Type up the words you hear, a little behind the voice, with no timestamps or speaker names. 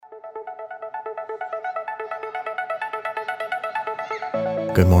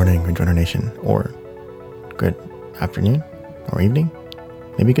Good morning, Ridge Runner Nation, or good afternoon, or evening,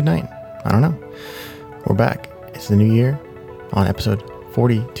 maybe good night. I don't know. We're back. It's the new year. On episode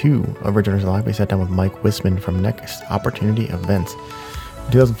 42 of Ridge Runners Live, we sat down with Mike Wisman from Next Opportunity Events.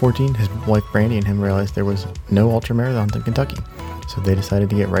 In 2014, his wife Brandy and him realized there was no ultra marathons in Kentucky, so they decided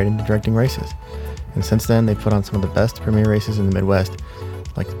to get right into directing races. And since then, they've put on some of the best premier races in the Midwest,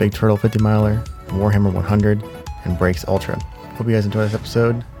 like the Big Turtle 50 miler, Warhammer 100, and Breaks Ultra. Hope you guys enjoyed this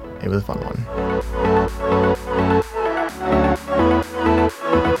episode. It was a fun one.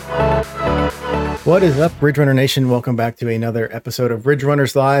 What is up, Ridge Runner Nation? Welcome back to another episode of Ridge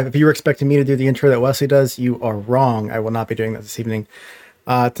Runners Live. If you were expecting me to do the intro that Wesley does, you are wrong. I will not be doing that this evening.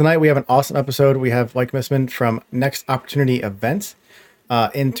 Tonight we have an awesome episode. We have Mike Wisman from Next Opportunity Events.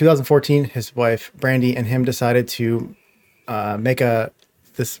 In 2014, his wife Brandy and him decided to make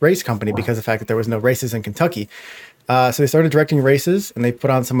this race company because of the fact that there was no races in Kentucky. So they started directing races, and they put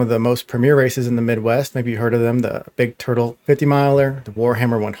on some of the most premier races in the Midwest. Maybe you heard of them: the Big Turtle 50 miler, the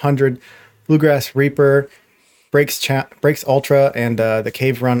Warhammer 100, Bluegrass Reaper, Breaks Ultra, and the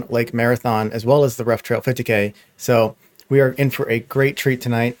Cave Run Lake Marathon, as well as the Rough Trail 50K. So we are in for a great treat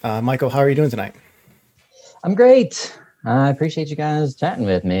tonight. Michael, how are you doing tonight? I'm great. I appreciate you guys chatting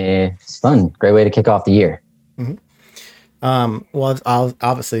with me. It's fun. Great way to kick off the year. Mm-hmm. Well,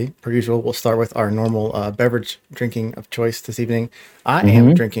 obviously, per usual, we'll start with our normal beverage drinking of choice this evening. I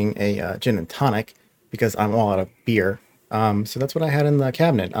am drinking a gin and tonic because I'm all out of beer. So that's what I had in the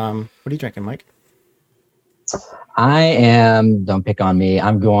cabinet. What are you drinking, Mike? I am, don't pick on me,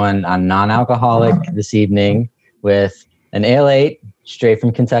 I'm going on non-alcoholic this evening with an Ale 8 straight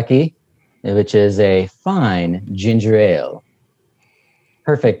from Kentucky, which is a fine ginger ale.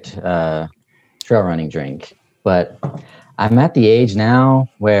 Perfect trail running drink. But I'm at the age now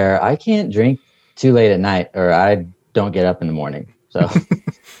where I can't drink too late at night or I don't get up in the morning. So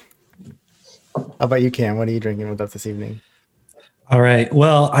how about you, Cam? What are you drinking with us this evening? All right.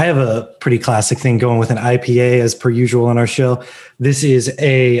 Well, I have a pretty classic thing going with an IPA as per usual on our show. This is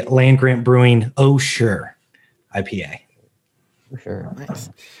a Land Grant Brewing Oh Sure IPA. For sure. Nice.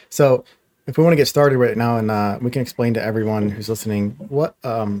 So if we want to get started right now and we can explain to everyone who's listening, what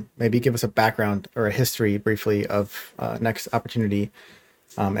maybe give us a background or a history briefly of Next Opportunity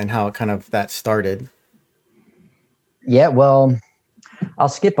and how it kind of that started. Yeah, well, I'll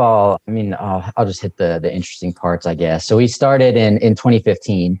skip all. I mean, I'll just hit the interesting parts, I guess. So we started in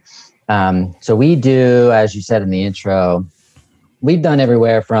 2015. So we do, as you said in the intro, we've done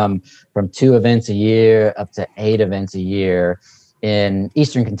everywhere from 2 events a year up to 8 events a year in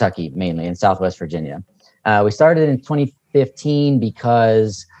Eastern Kentucky, mainly in Southwest Virginia. We started in 2015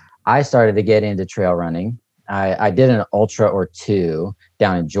 because I started to get into trail running. I did an ultra or 2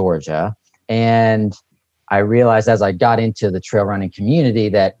 down in Georgia, and I realized as I got into the trail running community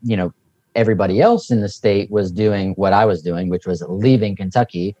that, you know, everybody else in the state was doing what I was doing, which was leaving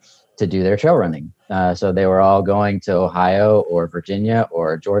Kentucky to do their trail running. So they were all going to Ohio or Virginia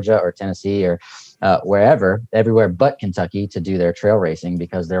or Georgia or Tennessee or wherever, everywhere but Kentucky to do their trail racing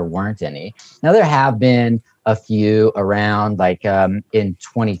because there weren't any. Now, there have been a few around, like in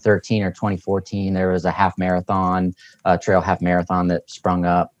 2013 or 2014, there was a trail half marathon that sprung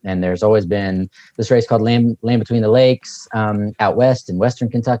up. And there's always been this race called Land Between the Lakes out west in Western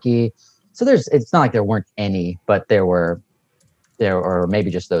Kentucky. So it's not like there weren't any, but there were maybe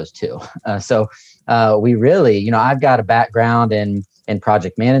just those 2. So we really, you know, I've got a background in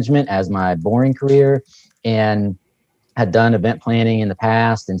project management as my boring career and had done event planning in the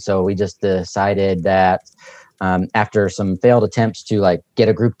past. And so we just decided that after some failed attempts to like get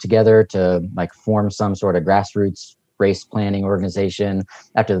a group together to like form some sort of grassroots race planning organization,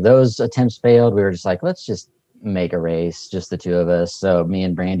 after those attempts failed, we were just like, let's just make a race, just the 2 of us. So me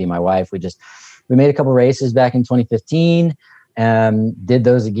and Brandy, my wife, we made a couple races back in 2015. Did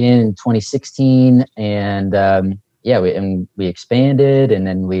those again in 2016, and we expanded, and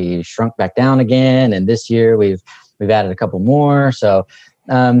then we shrunk back down again. And this year we've added a couple more. So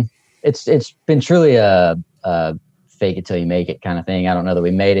it's been truly a fake it till you make it kind of thing. I don't know that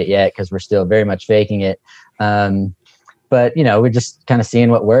we made it yet because we're still very much faking it. But you know, we're just kind of seeing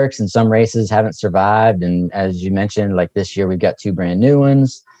what works. And some races haven't survived, and as you mentioned, like this year we've got 2 brand new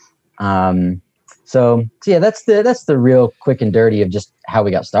ones. So yeah, that's the real quick and dirty of just how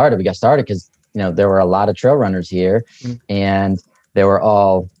we got started. We got started because, you know, there were a lot of trail runners here and they were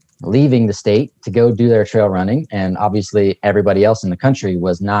all leaving the state to go do their trail running. And obviously everybody else in the country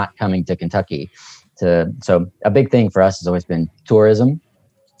was not coming to Kentucky. So a big thing for us has always been tourism,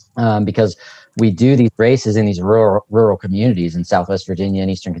 because we do these races in these rural communities in Southwest Virginia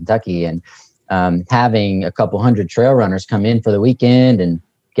and Eastern Kentucky. And having a couple hundred trail runners come in for the weekend and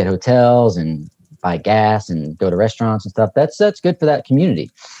get hotels and buy gas and go to restaurants and stuff, that's good for that community.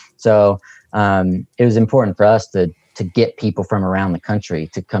 So it was important for us to get people from around the country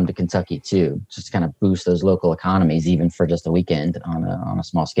to come to Kentucky too, just to kind of boost those local economies, even for just a weekend on a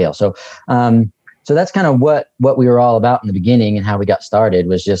small scale. So so that's kind of what we were all about in the beginning, and how we got started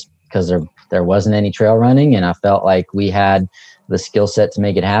was just because there wasn't any trail running, and I felt like we had the skill set to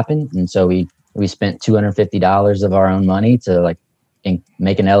make it happen. And so we spent $250 of our own money to like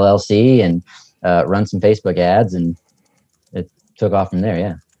make an LLC and run some Facebook ads, and it took off from there.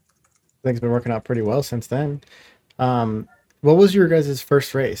 Yeah. Things been working out pretty well since then. What was your guys'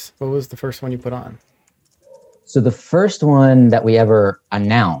 first race? What was the first one you put on? So the first one that we ever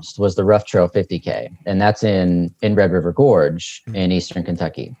announced was the Rough Trail 50K, and that's in Red River Gorge in Eastern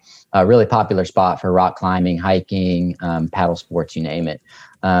Kentucky. A really popular spot for rock climbing, hiking, paddle sports, you name it.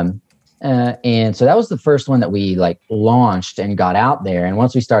 And so that was the first one that we like launched and got out there. And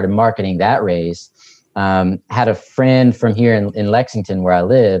once we started marketing that race, had a friend from here in Lexington, where I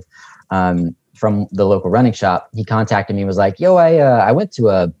live, from the local running shop. He contacted me and was like, yo, I went to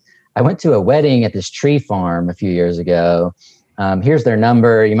a wedding at this tree farm a few years ago. Here's their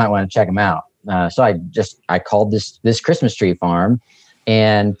number. You might want to check them out. So I called this Christmas tree farm,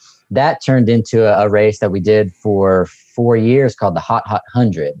 and that turned into a race that we did for 4 years called the Hot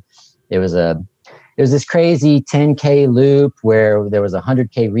 100. It was this crazy 10K loop where there was a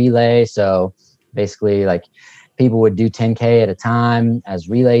 100K relay. So basically like people would do 10K at a time as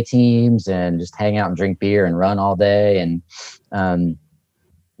relay teams and just hang out and drink beer and run all day. And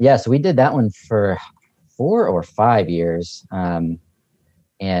so we did that one for 4 or 5 years.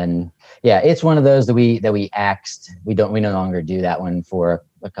 And yeah, it's one of those that we axed. We no longer do that one for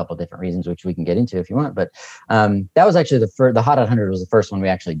a couple of different reasons, which we can get into if you want. But that was actually the Hot 100 was the first one we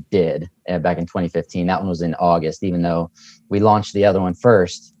actually did back in 2015. That one was in August, even though we launched the other one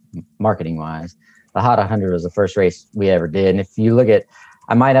first, marketing wise. The Hot 100 was the first race we ever did. And if you look at,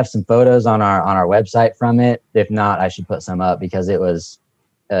 I might have some photos on our website from it. If not, I should put some up, because it was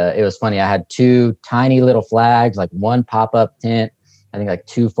funny. I had 2 tiny little flags, like 1 pop-up tent, I think like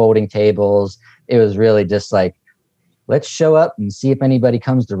 2 folding tables. It was really just like, let's show up and see if anybody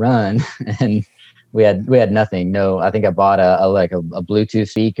comes to run. And we had nothing. No, I think I bought a Bluetooth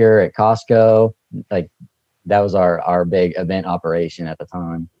speaker at Costco. Like that was our big event operation at the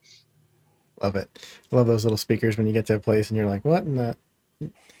time. Love it. Love those little speakers when you get to a place and you're like, what in the?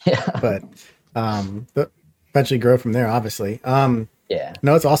 Yeah. But eventually grow from there, obviously. Yeah.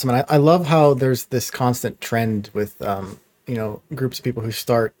 No, it's awesome. And I love how there's this constant trend with, groups of people who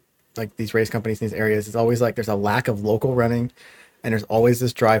start like these race companies in these areas. It's always like there's a lack of local running, and there's always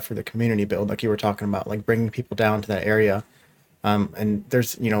this drive for the community build, like you were talking about, like bringing people down to that area. And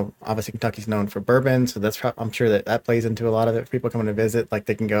there's, obviously Kentucky's known for bourbon. So I'm sure that plays into a lot of it. People coming to visit, like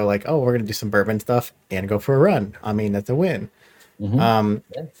they can go like, oh, we're going to do some bourbon stuff and go for a run. I mean, that's a win. Mm-hmm.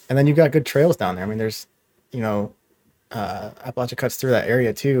 And then you've got good trails down there. I mean, there's, Appalachia cuts through that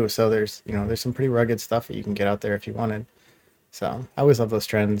area too. So there's some pretty rugged stuff that you can get out there if you wanted. So I always love those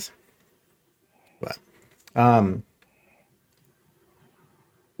trends. But,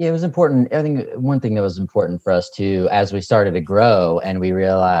 yeah, it was important. I think one thing that was important for us too, as we started to grow and we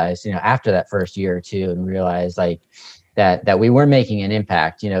realized, after that first year or two, and realized like that we were making an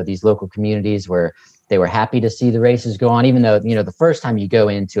impact, these local communities where they were happy to see the races go on, even though, the first time you go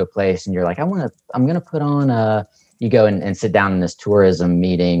into a place and you're like, I'm going to put on you go and sit down in this tourism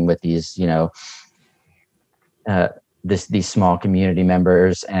meeting with these, these small community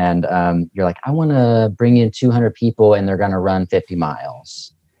members. And you're like, I want to bring in 200 people and they're going to run 50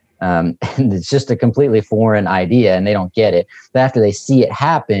 miles. And it's just a completely foreign idea and they don't get it. But after they see it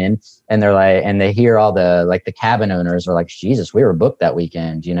happen and they're like, and they hear all the cabin owners are like, Jesus, we were booked that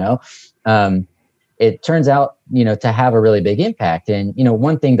weekend, it turns out, to have a really big impact. And,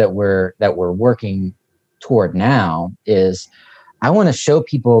 one thing that we're working toward now is I want to show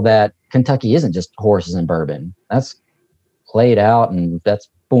people that Kentucky isn't just horses and bourbon. That's played out and that's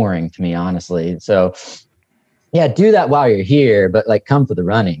boring to me, honestly. So yeah, do that while you're here, but like come for the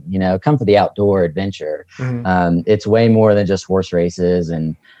running, come for the outdoor adventure. Mm-hmm. It's way more than just horse races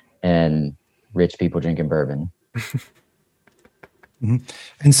and rich people drinking bourbon. Mm-hmm.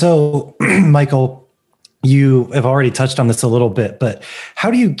 And so, Michael, you have already touched on this a little bit, but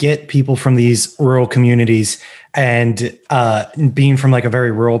how do you get people from these rural communities and being from like a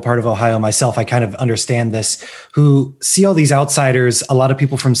very rural part of Ohio myself, I kind of understand this, who see all these outsiders, a lot of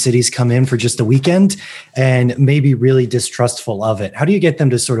people from cities come in for just a weekend and maybe really distrustful of it. How do you get them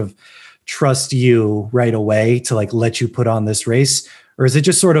to sort of trust you right away to like let you put on this race? or is it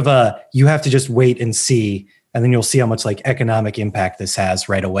just sort of you have to just wait and see, and then you'll see how much like economic impact this has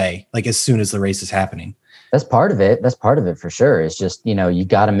right away, like as soon as the race is happening? That's part of it. That's part of it for sure. It's just, you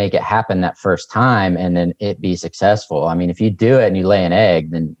got to make it happen that first time and then it be successful. I mean, if you do it and you lay an egg,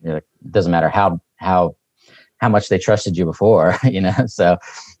 then it doesn't matter how much they trusted you before, So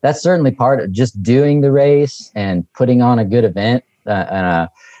that's certainly part of just doing the race and putting on a good event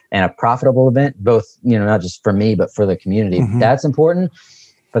and a profitable event, both, not just for me, but for the community. Mm-hmm. That's important.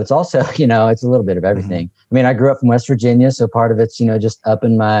 But it's also, it's a little bit of everything. Mm-hmm. I mean, I grew up in West Virginia, so part of it's, just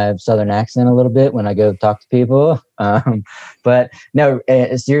upping my Southern accent a little bit when I go talk to people. But no,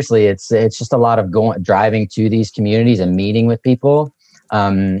 seriously, it's just a lot of driving to these communities and meeting with people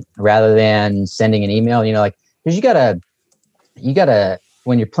rather than sending an email. Because you gotta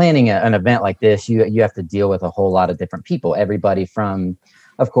when you're planning an event like this, you have to deal with a whole lot of different people. Everybody from,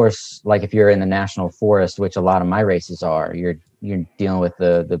 of course, like if you're in the national forest, which a lot of my races are, you're dealing with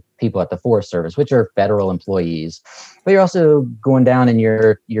the people at the Forest Service, which are federal employees, but you're also going down and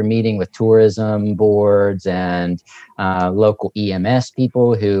you're meeting with tourism boards and local EMS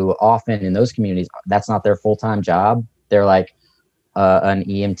people who often in those communities, that's not their full-time job. They're like an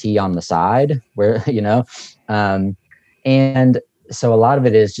EMT on the side where, and so a lot of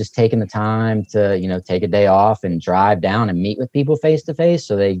it is just taking the time to, take a day off and drive down and meet with people face to face.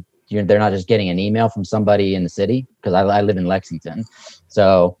 So they're not just getting an email from somebody in the city, because I live in Lexington.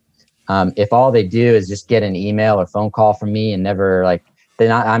 So if all they do is just get an email or phone call from me and never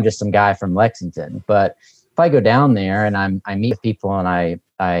I'm just some guy from Lexington. But if I go down there and I meet with people and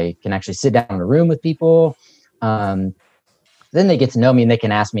I can actually sit down in a room with people, then they get to know me and they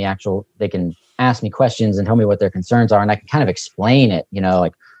can ask me questions and tell me what their concerns are. And I can kind of explain it,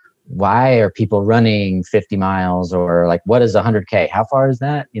 why are people running 50 miles or what is 100K? How far is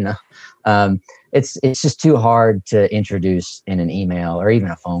that? It's just too hard to introduce in an email or even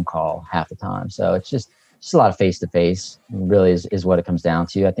a phone call half the time. So it's just a lot of face-to-face really is what it comes down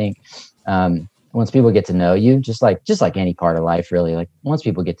to. I think once people get to know you, just like any part of life, really, once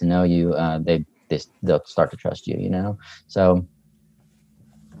people get to know you, they'll start to trust you, So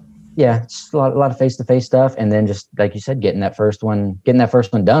yeah, it's a lot of face-to-face stuff, and then just like you said, getting that first one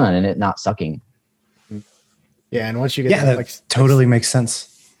done, and it not sucking. Yeah, and once you get that totally makes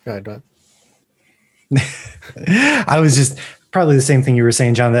sense. Go ahead. I was just probably the same thing you were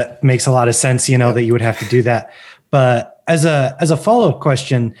saying, John. That makes a lot of sense. That you would have to do that. But as a follow-up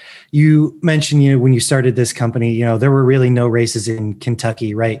question, you mentioned when you started this company, there were really no races in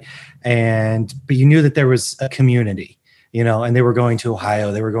Kentucky, right? But you knew that there was a community. And they were going to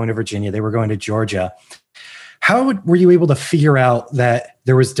Ohio, they were going to Virginia, they were going to Georgia. How were you able to figure out that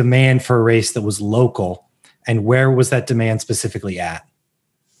there was demand for a race that was local, and where was that demand specifically at?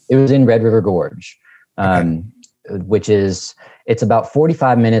 It was in Red River Gorge, which it's about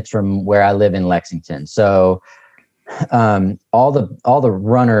 45 minutes from where I live in Lexington. So all the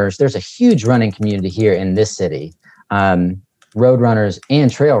runners, there's a huge running community here in this city, road runners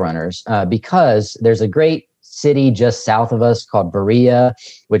and trail runners, because there's a great city just south of us called Berea,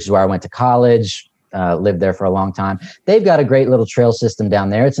 which is where I went to college, lived there for a long time. They've got a great little trail system down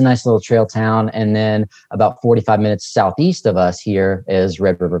there. It's a nice little trail town. And then about 45 minutes southeast of us here is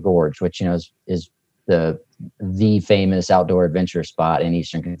Red River Gorge, which, is the famous outdoor adventure spot in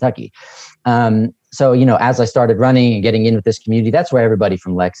Eastern Kentucky. So, as I started running and getting in with this community, that's where everybody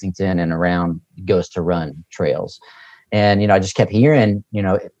from Lexington and around goes to run trails. And, I just kept hearing,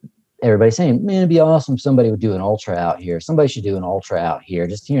 everybody saying, man, it'd be awesome if somebody would do an ultra out here. Somebody should do an ultra out here.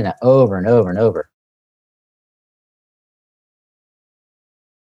 Just hearing that over and over and over.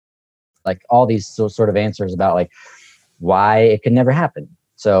 All these sort of answers about why it could never happen.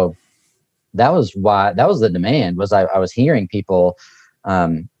 So that was the demand. Was I was hearing people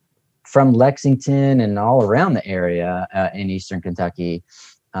from Lexington and all around the area in Eastern Kentucky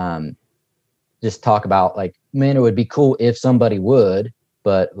just talk about man, it would be cool if somebody would,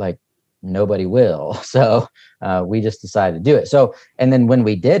 but nobody will. So we just decided to do it. So, and then when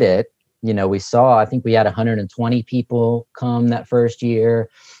we did it, we saw, I think we had 120 people come that first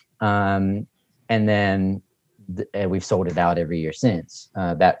year. And then we've sold it out every year since,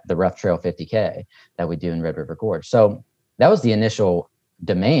 the Rough Trail 50K that we do in Red River Gorge. So that was the initial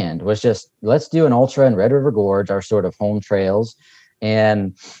demand, was just, let's do an ultra in Red River Gorge, our sort of home trails.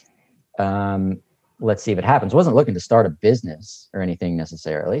 And let's see if it happens. Wasn't looking to start a business or anything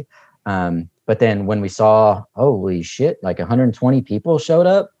necessarily. But then when we saw, holy shit, 120 people showed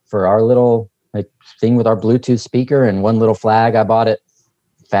up for our little thing with our Bluetooth speaker and one little flag I bought at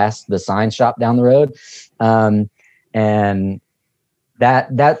the sign shop down the road. And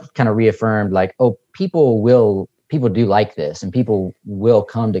that kind of reaffirmed people people do like this, and people will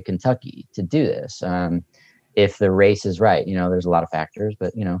come to Kentucky to do this if the race is right. There's a lot of factors,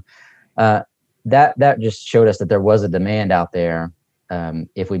 but that just showed us that there was a demand out there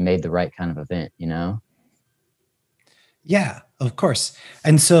if we made the right kind of event. Yeah, of course.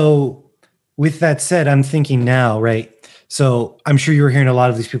 And so with that said, I'm thinking now, right? So I'm sure you were hearing a lot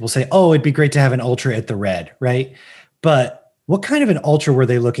of these people say, oh, it'd be great to have an ultra at the Red, right? But what kind of an ultra were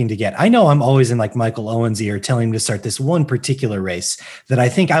they looking to get? I know I'm always in like Michael Owen's ear telling him to start this one particular race that I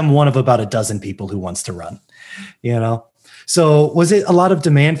think I'm one of about a dozen people who wants to run, So was it a lot of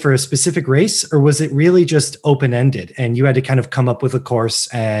demand for a specific race, or was it really just open-ended and you had to kind of come up with a course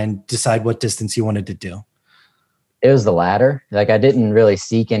and decide what distance you wanted to do? It was the latter. Like, I didn't really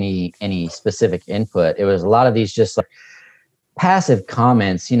seek any specific input. It was a lot of these just like passive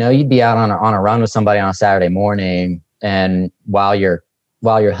comments. You'd be out on a run with somebody on a Saturday morning, and while you're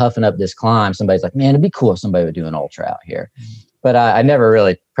huffing up this climb, somebody's like, "Man, it'd be cool if somebody would do an ultra out here." But I never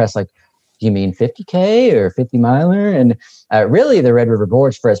really pressed like, "Do you mean 50K or 50 miler?" And really, the Red River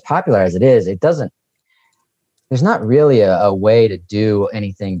Gorge, for as popular as it is, there's not really a way to do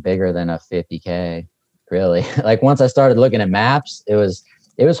anything bigger than a 50K. Really, like once I started looking at maps, it was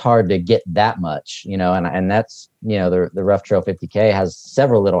hard to get that much, and that's, the Rough Trail 50K has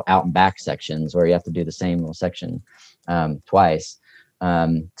several little out and back sections where you have to do the same little section twice.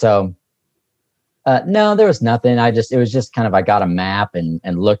 No, there was nothing. It was just kind of, I got a map and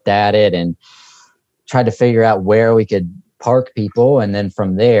looked at it and tried to figure out where we could park people. And then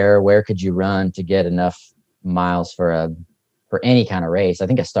from there, where could you run to get enough miles for any kind of race. I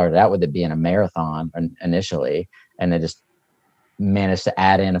think I started out with it being a marathon initially, and then just managed to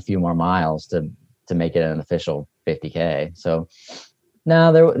add in a few more miles to make it an official 50K. So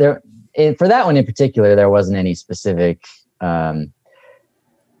no, for that one in particular, there wasn't any specific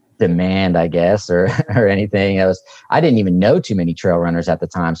demand, I guess, or anything. I didn't even know too many trail runners at the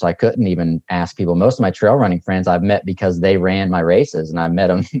time, so I couldn't even ask people. Most of my trail running friends I've met because they ran my races, and I met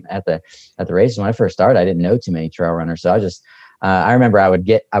them at the races. When I first started, I didn't know too many trail runners, so I remember I would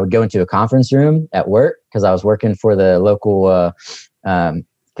go into a conference room at work because I was working for the local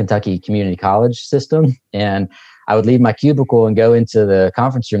Kentucky Community College system, and I would leave my cubicle and go into the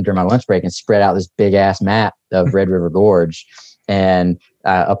conference room during my lunch break and spread out this big ass map of Red River Gorge. And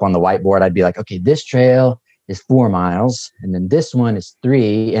up on the whiteboard, I'd be like, okay, this trail is 4 miles, and then this one is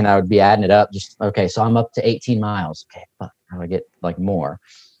 3, and I would be adding it up. Okay, so I'm up to 18 miles. Okay, fuck, how do I get like more?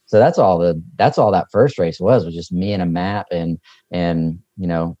 So that's all that first race was just me and a map and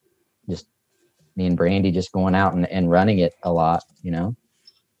just me and Brandy just going out and running it a lot.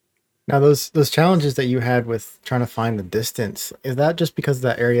 Now those challenges that you had with trying to find the distance, is that just because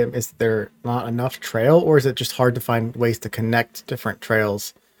that area, is there not enough trail, or is it just hard to find ways to connect different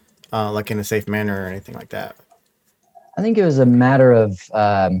trails like in a safe manner or anything like that? I think it was a matter of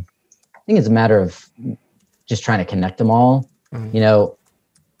just trying to connect them all. Mm-hmm.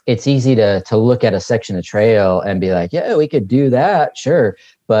 It's easy to look at a section of trail and be like, yeah, we could do that. Sure.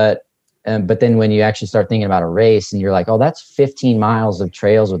 But then when you actually start thinking about a race and you're like, oh, that's 15 miles of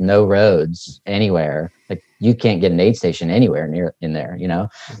trails with no roads anywhere. Like, you can't get an aid station anywhere near in there,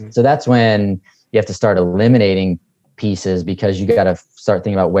 Mm-hmm. So that's when you have to start eliminating pieces, because you got to start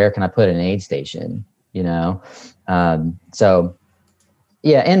thinking about, where can I put an aid station, So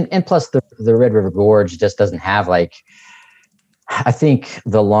yeah. And plus the Red River Gorge just doesn't have, like, I think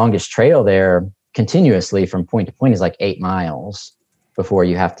the longest trail there continuously from point to point is like 8 miles before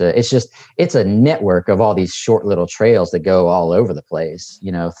you have to. It's a network of all these short little trails that go all over the place,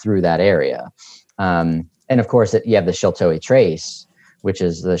 through that area. And of course, you have the Sheltowee Trace, which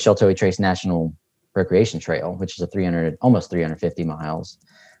is the Sheltowee Trace National Recreation Trail, which is almost 350 miles.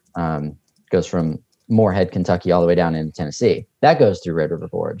 Goes from Moorhead, Kentucky, all the way down into Tennessee. That goes through Red River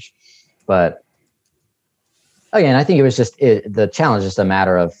Gorge. But again, I think it was the challenge, just a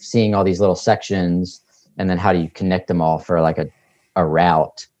matter of seeing all these little sections, and then how do you connect them all for like a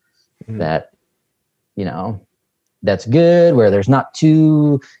route that, that's good, where there's not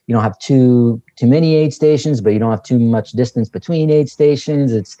you don't have too many aid stations, but you don't have too much distance between aid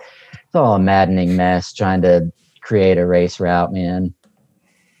stations. It's all a maddening mess trying to create a race route, man.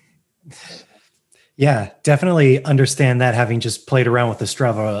 Yeah, definitely understand that, having just played around with the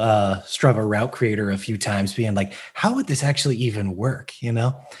Strava route creator a few times, being like, how would this actually even work,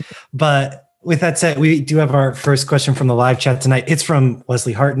 But with that said, we do have our first question from the live chat tonight. It's from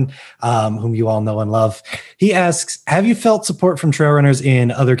Wesley Harton, whom you all know and love. He asks, have you felt support from trail runners in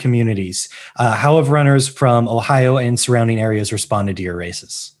other communities? How have runners from Ohio and surrounding areas responded to your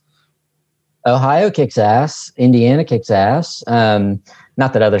races? Ohio kicks ass. Indiana kicks ass.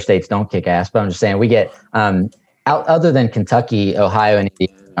 Not that other states don't kick ass, but I'm just saying we get other than Kentucky, Ohio, and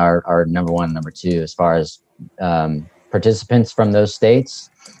Indiana are number one, number two as far as participants from those states.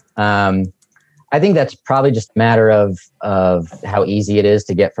 I think that's probably just a matter of how easy it is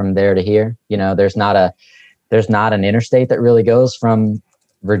to get from there to here. You know, there's not an interstate that really goes from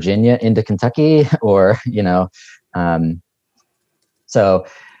Virginia into Kentucky, or so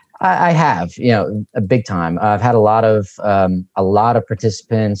I have, a big time. I've had a lot of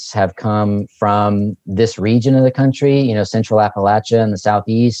participants have come from this region of the country, Central Appalachia and the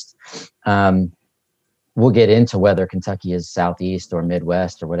Southeast. We'll get into whether Kentucky is Southeast or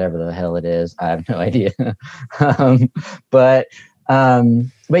Midwest or whatever the hell it is. I have no idea. But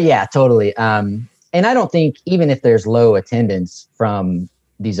yeah, totally. And I don't think, even if there's low attendance from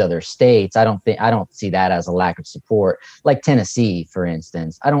these other states, I don't see that as a lack of support. Like Tennessee, for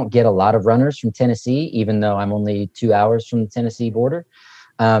instance, I don't get a lot of runners from Tennessee, even though I'm only 2 hours from the Tennessee border.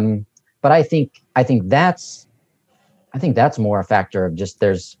 But I think that's more a factor of just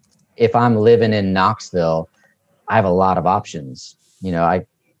if I'm living in Knoxville, I have a lot of options.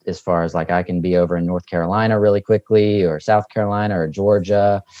 As far as I can be over in North Carolina really quickly, or South Carolina, or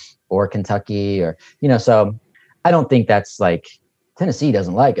Georgia, or Kentucky, or so I don't think that's Tennessee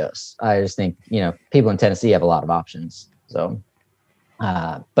doesn't like us. I just think, people in Tennessee have a lot of options. So,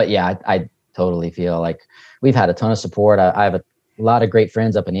 but yeah, I totally feel like we've had a ton of support. I have a lot of great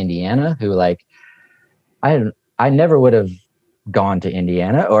friends up in Indiana who I never would have gone to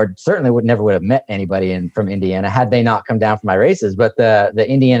Indiana, or certainly never would have met anybody from Indiana had they not come down for my races. But the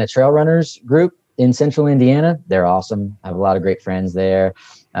Indiana Trail Runners group in Central Indiana, they're awesome. I have a lot of great friends there.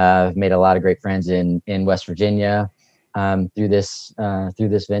 I've made a lot of great friends in West Virginia through this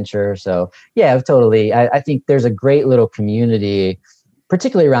venture. So yeah, totally. I think there's a great little community,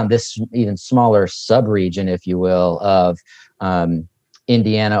 particularly around this even smaller sub-region, if you will, of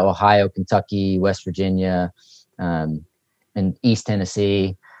Indiana, Ohio, Kentucky, West Virginia, and East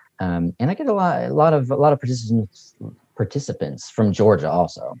Tennessee. And I get a lot of participants from Georgia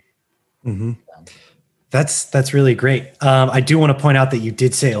also. Mm-hmm. That's really great. I do want to point out that you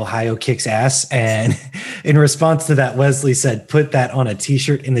did say Ohio kicks ass. And in response to that, Wesley said, put that on a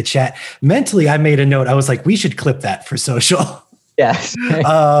t-shirt in the chat. Mentally, I made a note. I was like, we should clip that for social. Yes.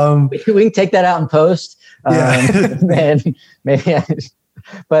 We can take that out and post. And maybe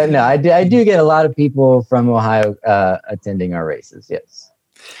but no, I do get a lot of people from Ohio attending our races. Yes.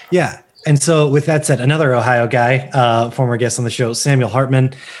 Yeah. And so with that said, another Ohio guy, former guest on the show, Samuel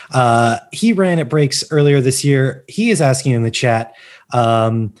Hartman, he ran at Breaks earlier this year. He is asking in the chat,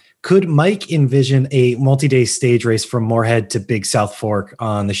 could Mike envision a multi-day stage race from Moorhead to Big South Fork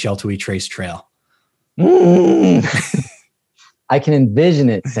on the Sheltowee Trace Trail? I can envision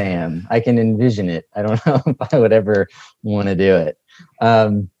it, Sam. I can envision it. I don't know if I would ever want to do it.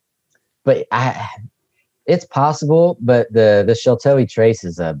 But it's possible, but the Sheltowee Trace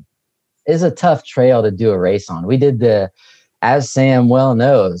is a tough trail to do a race on. We did as Sam well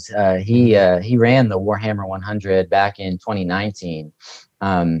knows, he ran the Warhammer 100 back in 2019.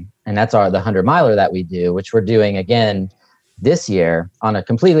 And that's the 100 miler that we do, which we're doing again this year on a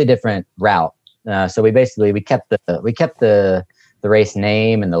completely different route. So we kept the race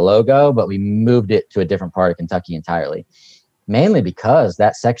name and the logo, but we moved it to a different part of Kentucky entirely. Mainly because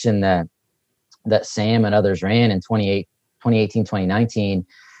that section that Sam and others ran in 2018, 2019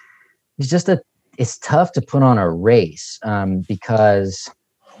 is it's tough to put on a race because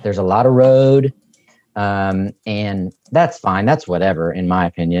there's a lot of road, and that's fine. That's whatever, in my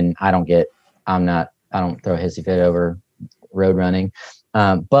opinion. I don't throw a hissy fit over road running,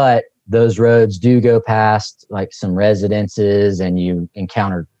 but those roads do go past some residences, and you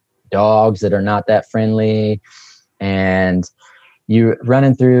encounter dogs that are not that friendly, and you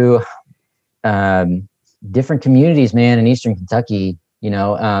running through different communities, man, in Eastern Kentucky.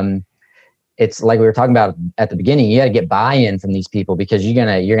 It's like we were talking about at the beginning. You got to get buy-in from these people, because you're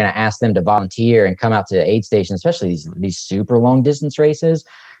gonna ask them to volunteer and come out to the aid station, especially these super long distance races.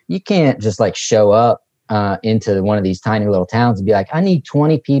 You can't just show up into one of these tiny little towns and be like, I need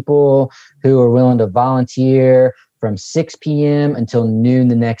 20 people who are willing to volunteer from 6 p.m. until noon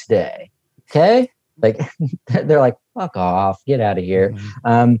the next day. Okay. They're like, fuck off, get out of here.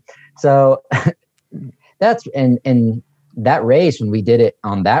 Mm-hmm. So that's, and that race, when we did it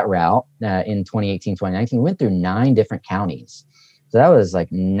on that route in 2018, 2019, we went through 9 different counties. So that was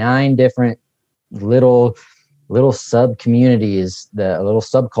 9 different little sub communities, the little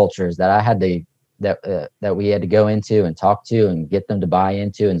subcultures that I had to, that we had to go into and talk to and get them to buy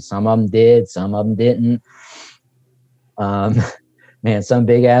into. And some of them did, some of them didn't. Man, some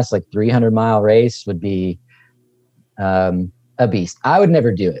big ass 300-mile race would be a beast. I would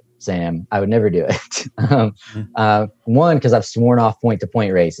never do it. Sam. I would never do it. One, because I've sworn off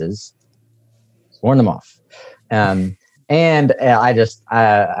point-to-point races, sworn them off. And I'm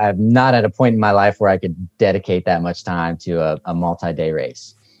not at a point in my life where I could dedicate that much time to a multi-day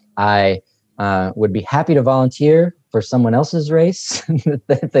race. I would be happy to volunteer for someone else's race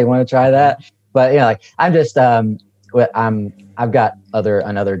if they want to try that. But I'm just I've got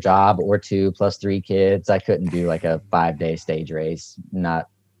another job or two plus 3 kids. I couldn't do like a 5-day stage race. Not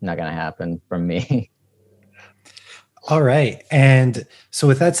gonna happen from me. All right. And so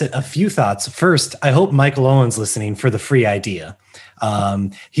with that said, a few thoughts. First, I hope Michael Owen's listening for the free idea.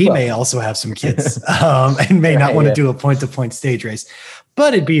 He may also have some kids and may not want to do a point-to-point stage race,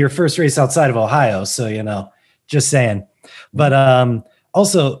 but it'd be your first race outside of Ohio. So, just saying. But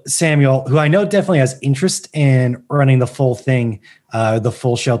also Samuel, who I know definitely has interest in running the full thing, the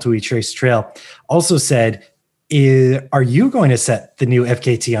full Sheltowee Trace Trail, also said, are you going to set the new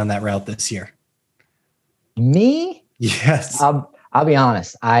FKT on that route this year? Me? Yes. I'll be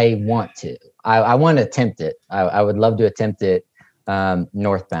honest. I want to. I want to attempt it. I would love to attempt it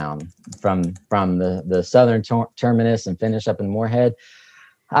northbound from the southern terminus and finish up in Moorhead.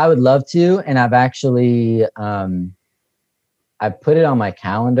 I would love to, and I've actually I put it on my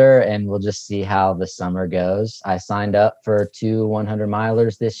calendar, and we'll just see how the summer goes. I signed up for 2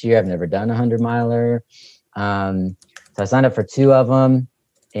 100-milers this year. I've never done a 100-miler, so I signed up for 2 of them.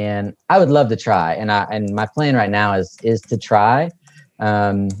 And I would love to try. And my plan right now is to try.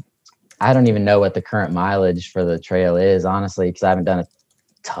 I don't even know what the current mileage for the trail is, honestly, because I haven't done a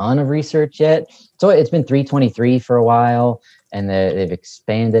ton of research yet. So it's been 323 for a while, and they've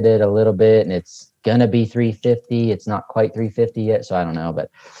expanded it a little bit, and it's going to be 350. It's not quite 350 yet, so I don't know.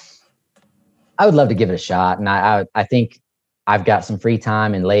 But I would love to give it a shot. And I think I've got some free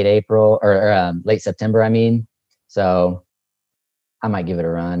time in late April or late September, So I might give it a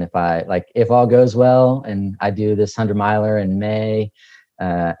run if all goes well and I do this 100-miler in May,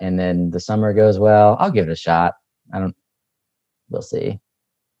 and then the summer goes well, I'll give it a shot. We'll see.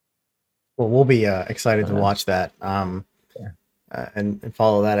 Well, we'll be excited to watch that and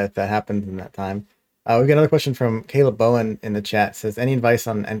follow that if that happens in that time. We got another question from Caleb Bowen in the chat. Says, any advice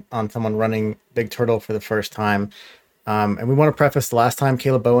on someone running Big Turtle for the first time? And we want to preface, the last time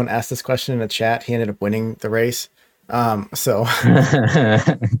Caleb Bowen asked this question in the chat, he ended up winning the race.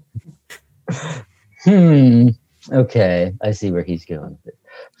 Okay, I see where he's going with it.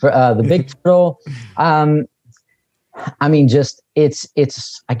 For the Big Turtle,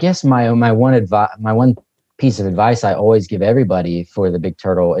 it's I guess my one piece of advice I always give everybody for the Big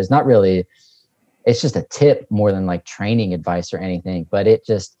Turtle is not really, it's just a tip more than like training advice or anything, but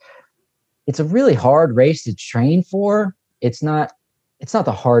it's a really hard race to train for. It's not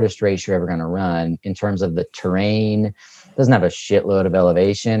the hardest race you're ever going to run in terms of the terrain. It doesn't have a shitload of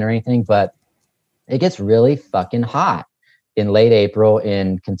elevation or anything, but it gets really fucking hot in late April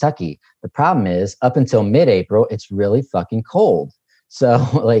in Kentucky. The problem is up until mid-April, it's really fucking cold.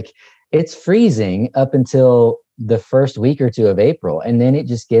 So it's freezing up until the first week or 2 of April. And then it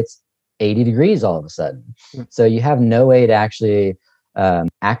just gets 80 degrees all of a sudden. So you have no way to actually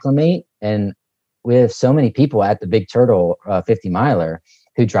acclimate. And we have so many people at the Big Turtle 50-miler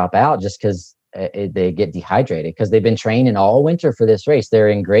who drop out just because they get dehydrated because they've been training all winter for this race. They're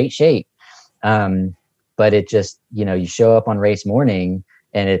in great shape. But it just, you show up on race morning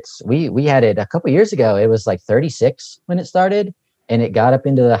and we had it a couple years ago. It was like 36 when it started and it got up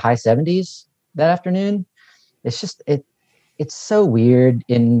into the high 70s that afternoon. It's just, it's so weird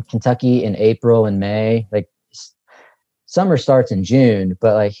in Kentucky in April and May. Summer starts in June,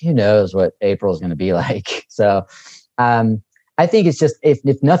 but who knows what April is going to be like. So I think it's just,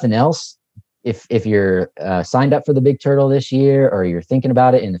 if nothing else, if you're signed up for the Big Turtle this year or you're thinking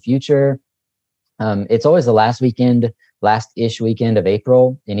about it in the future, it's always the last-ish weekend of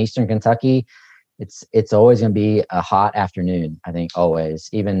April in Eastern Kentucky. It's always going to be a hot afternoon, I think, always.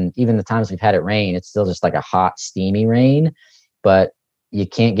 Even the times we've had it rain, it's still just like a hot, steamy rain, but you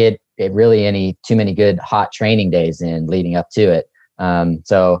can't get really too many good hot training days in leading up to it.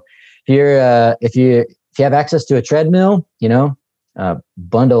 So if you have access to a treadmill,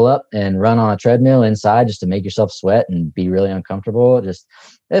 bundle up and run on a treadmill inside just to make yourself sweat and be really uncomfortable. Just,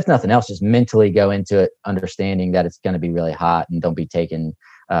 if nothing else, just mentally go into it understanding that it's going to be really hot and don't be taken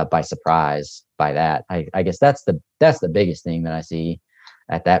by surprise by that. I guess that's the biggest thing that I see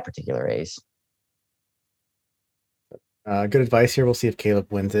at that particular race. Good advice here. We'll see if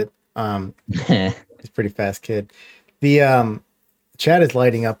Caleb wins it. He's a pretty fast kid. The chat is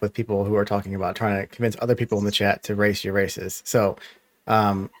lighting up with people who are talking about trying to convince other people in the chat to race your races. So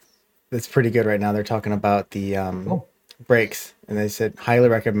it's pretty good right now. They're talking about the breaks, and they said highly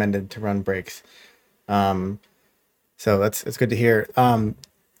recommended to run breaks. So it's good to hear.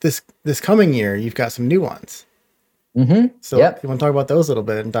 This coming year, you've got some new ones. Mm-hmm. So Yep. you want to talk about those a little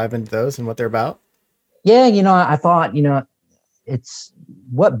bit and dive into those and what they're about? Yeah, I thought, it's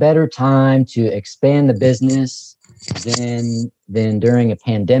what better time to expand the business than during a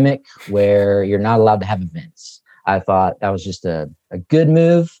pandemic where you're not allowed to have events. I thought that was just a good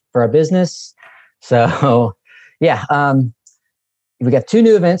move for our business. So yeah, we got 2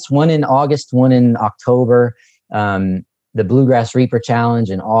 new events, one in August, one in October. The Bluegrass Reaper Challenge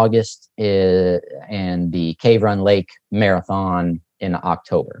in August and the Cave Run Lake Marathon in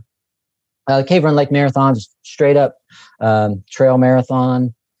October. Cave Run Lake Marathon, just straight up trail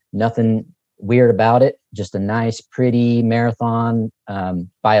marathon, nothing weird about it. Just a nice, pretty marathon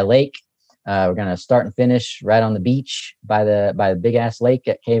by a lake. We're gonna start and finish right on the beach by the big ass lake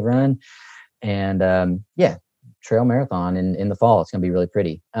at Cave Run, and trail marathon in the fall. It's gonna be really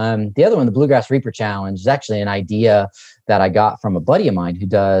pretty. The other one, the Bluegrass Reaper Challenge, is actually an idea that I got from a buddy of mine who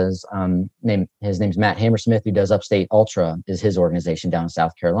does his name's Matt Hammersmith, who does Upstate Ultra, is his organization down in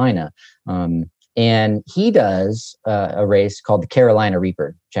South Carolina. And he does a race called the Carolina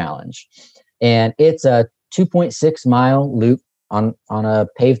Reaper Challenge. And it's a 2.6 mile loop on a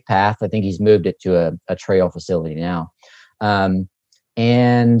paved path. I think he's moved it to a trail facility now.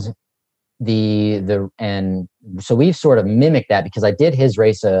 And so we've sort of mimicked that because I did his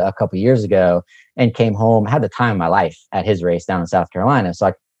race a couple of years ago and came home, had the time of my life at his race down in South Carolina. So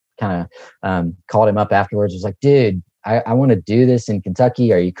I kind of called him up afterwards. I was like, dude, I want to do this in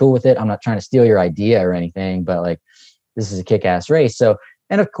Kentucky. Are you cool with it? I'm not trying to steal your idea or anything, but like, this is a kick-ass race. So,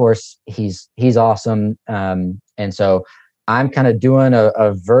 and of course he's awesome. And so I'm kind of doing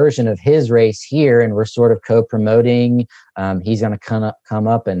a version of his race here, and we're sort of co-promoting. He's going to come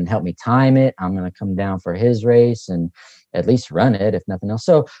up and help me time it. I'm going to come down for his race and at least run it, if nothing else.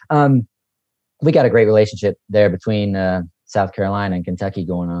 So we got a great relationship there between South Carolina and Kentucky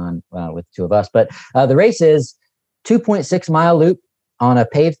going on with the two of us. But the race is 2.6 mile loop on a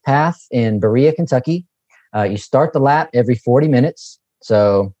paved path in Berea, Kentucky. You start the lap every 40 minutes.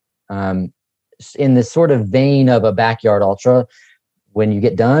 So in this sort of vein of a backyard ultra, when you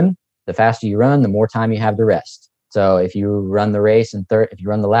get done, the faster you run, the more time you have to rest. So if you run the race if you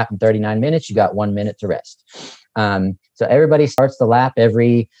run the lap in 39 minutes, you got 1 minute to rest. So everybody starts the lap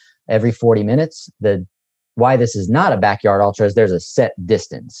every 40 minutes. Why this is not a backyard ultra is there's a set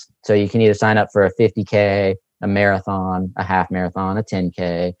distance. So you can either sign up for a 50K, a marathon, a half marathon, a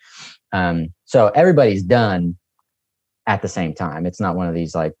 10K. So everybody's done at the same time. It's not one of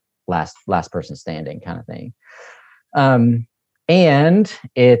these like last person standing kind of thing. And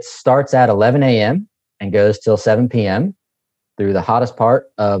it starts at 11 a.m. and goes till 7 p.m. through the hottest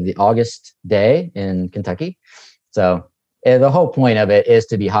part of the August day in Kentucky. So the whole point of it is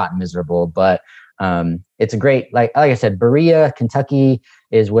to be hot and miserable, but it's a great, like I said, Berea, Kentucky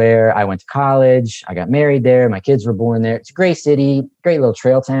is where I went to college. I got married there. My kids were born there. It's a great city, great little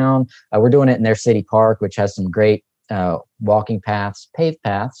trail town. We're doing it in their city park, which has some great walking paths, paved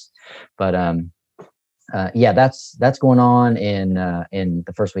paths. But that's going on in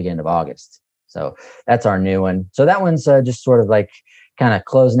the first weekend of August. So that's our new one. So that one's just sort of like kind of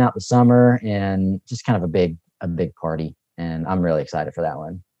closing out the summer and just kind of a big party. And I'm really excited for that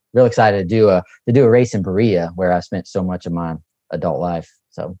one. Real excited to do a race in Berea where I spent so much of my adult life.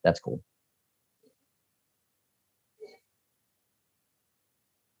 So that's cool.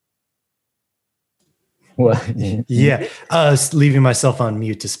 What? Yeah, leaving myself on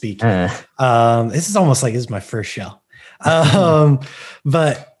mute to speak. This is almost like this is my first show.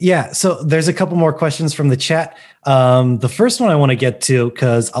 But yeah, so there's a couple more questions from the chat. The first one I want to get to,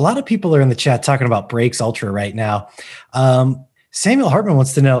 because a lot of people are in the chat talking about Breaks Ultra right now. Samuel Hartman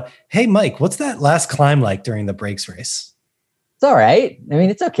wants to know, hey, Mike, what's that last climb like during the Breaks race? It's all right. I mean,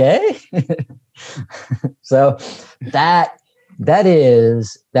 it's okay. So that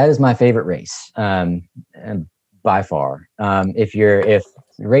is my favorite race, and by far. If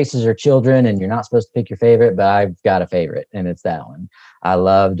races are children and you're not supposed to pick your favorite, but I've got a favorite, and it's that one. I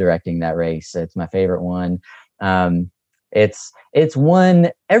love directing that race. It's my favorite one. It's one,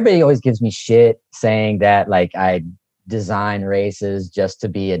 everybody always gives me shit saying that like I design races just to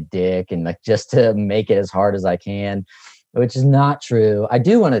be a dick and like just to make it as hard as I can, which is not true. I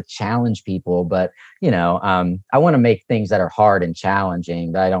do want to challenge people, but I want to make things that are hard and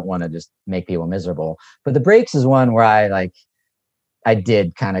challenging, but I don't want to just make people miserable. But the Breaks is one where I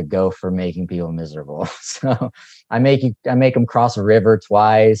did kind of go for making people miserable. So I make them cross a river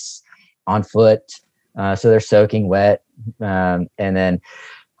twice on foot. So they're soaking wet. And then,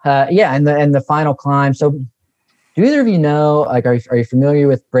 and the final climb. So Do either of you know, like, are you familiar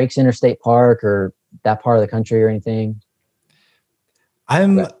with Breaks Interstate Park or that part of the country or anything?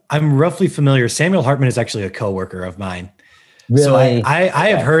 I'm roughly familiar. Samuel Hartman is actually a coworker of mine. So Really? I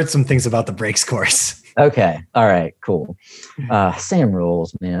have heard some things about the breaks course. Okay. All right, cool. Sam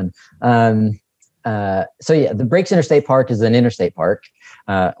rules, man. So yeah, the Breaks Interstate Park is an interstate park,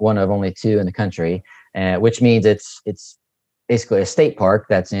 one of only two in the country, which means it's basically a state park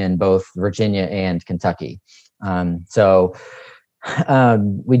that's in both Virginia and Kentucky. So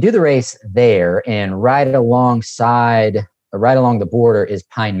we do the race there, and right along the border is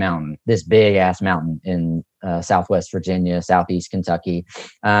Pine Mountain, this big ass mountain in Southwest Virginia, Southeast Kentucky.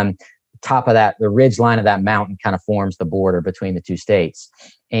 Top of that, the ridge line of that mountain kind of forms the border between the two states.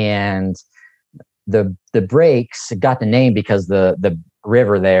 And the breaks got the name because the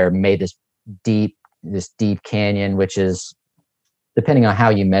river there made this deep canyon, which is, depending on how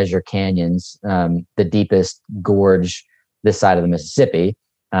you measure canyons, the deepest gorge this side of the Mississippi.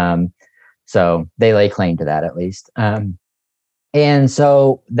 So they lay claim to that, at least. And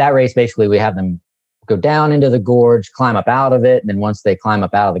so that race, basically, we have them go down into the gorge, climb up out of it. And then once they climb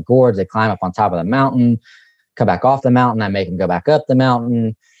up out of the gorge, they climb up on top of the mountain, come back off the mountain. I make them go back up the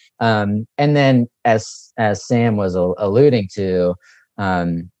mountain. And then as Sam was alluding to,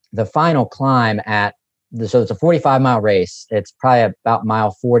 the final climb so it's a 45-mile race. It's probably about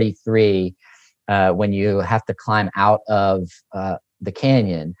mile 43 when you have to climb out of the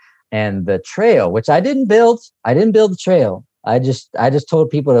canyon. And the trail, which I didn't build the trail. I just told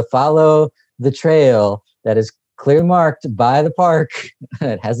people to follow the trail that is clearly marked by the park.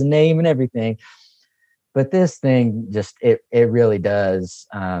 It has a name and everything. But this thing just, it really does.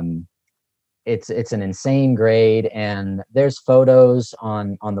 It's an insane grade, and there's photos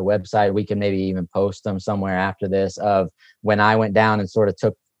on the website. We can maybe even post them somewhere after this, of when I went down and sort of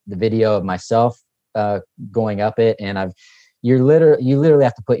took the video of myself going up it. And you literally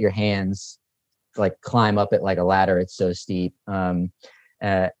have to put your hands, like, climb up it like a ladder. It's so steep.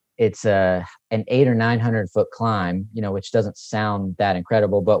 It's an 800 or 900 foot climb, which doesn't sound that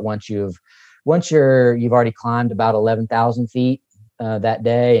incredible, but once you've already climbed about 11,000 feet that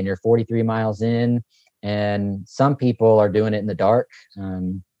day, and you're 43 miles in, and some people are doing it in the dark.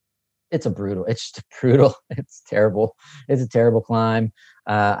 It's it's terrible. It's a terrible climb.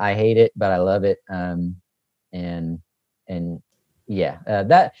 I hate it, but I love it. And yeah,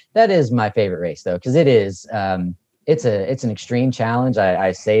 that is my favorite race, though, because it is, it's an extreme challenge.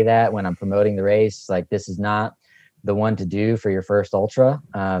 I say that when I'm promoting the race, like, this is not the one to do for your first ultra.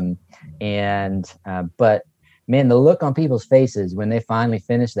 But man, the look on people's faces when they finally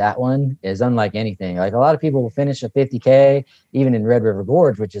finish that one is unlike anything. Like, a lot of people will finish a 50K, even in Red River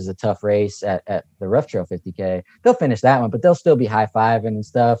Gorge, which is a tough race at the Rough Trail 50K. They'll finish that one, but they'll still be high-fiving and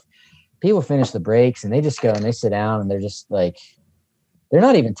stuff. People finish the breaks and they just go and they sit down, and they're just like, they're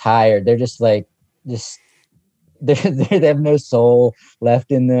not even tired. They're just like, they have no soul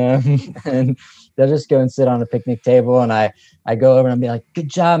left in them. And they'll just go and sit on a picnic table. And I go over and I'll be like, "Good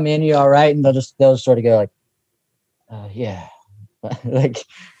job, man. You all right?" And they'll just sort of go like, "Yeah." Like,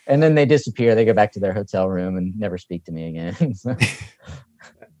 and then they disappear. They go back to their hotel room and never speak to me again. So,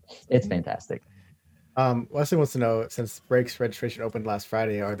 it's fantastic. Wesley wants to know, since breaks registration opened last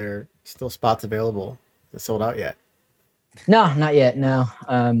Friday, are there still spots available? Is it sold out yet? No, not yet. No.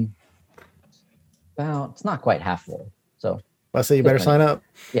 Well, it's not quite half full. So Wesley, you better sign up.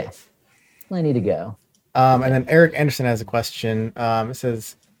 Yeah. Plenty to go. And then Eric Anderson has a question. It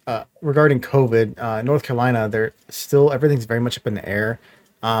says, regarding COVID, North Carolina, everything's very much up in the air.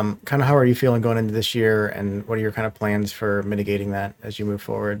 Kind of how are you feeling going into this year, and what are your kind of plans for mitigating that as you move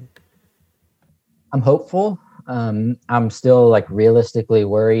forward? I'm hopeful. I'm still, like, realistically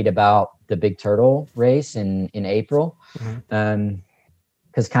worried about the Big Turtle race in April. Mm-hmm.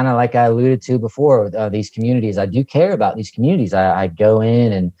 Because kind of like I alluded to before, these communities, I do care about these communities. I go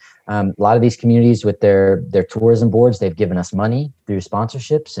in, and a lot of these communities with their tourism boards, they've given us money through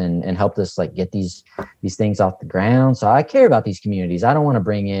sponsorships and helped us, like, get these things off the ground. So I care about these communities. I don't want to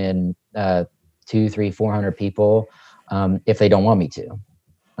bring in 200, 300, 400 people if they don't want me to.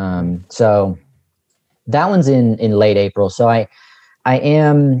 So that one's in late April. So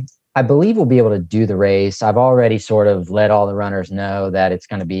I believe we'll be able to do the race. I've already sort of let all the runners know that it's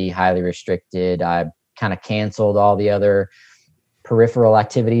going to be highly restricted. I kind of canceled all the other peripheral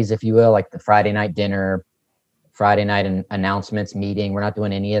activities, if you will, like the Friday night dinner, Friday night announcements meeting. We're not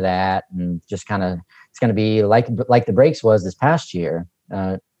doing any of that. And just kind of, it's going to be like the breaks was this past year.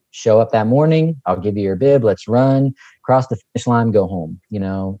 Show up that morning. I'll give you your bib. Let's run, cross the finish line, go home.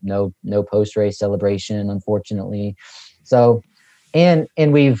 No post-race celebration, unfortunately. So, and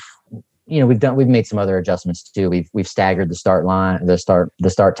we've, we've made some other adjustments too. We've staggered the start line, the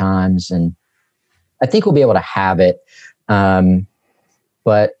start times, and I think we'll be able to have it.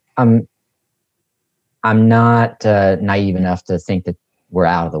 But I'm not naive enough to think that we're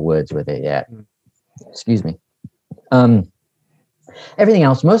out of the woods with it yet. Excuse me. Everything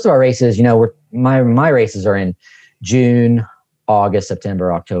else, most of our races, my races are in June, August,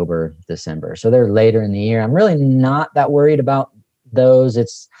 September, October, December. So they're later in the year. I'm really not that worried about those.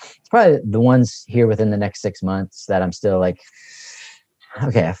 It's probably the ones here within the next 6 months that I'm still like,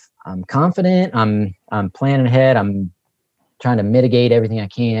 okay, I'm confident. I'm planning ahead. I'm trying to mitigate everything I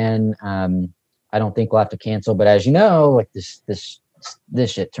can. I don't think we'll have to cancel, but as you know, like this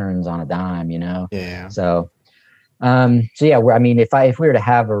shit turns on a dime, Yeah. So yeah, if we were to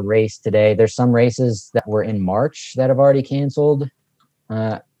have a race today, there's some races that were in March that have already canceled.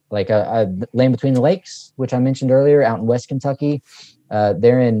 Like Land Between the Lakes, which I mentioned earlier, out in West Kentucky.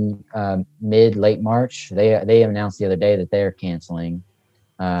 They're in late March. They announced the other day that they're canceling.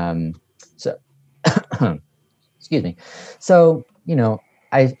 So excuse me. So,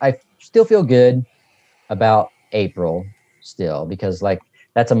 I still feel good about April still, because like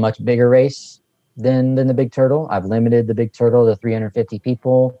that's a much bigger race than the Big Turtle. I've limited the Big Turtle to 350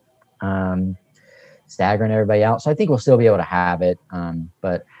 people, staggering everybody out. So I think we'll still be able to have it.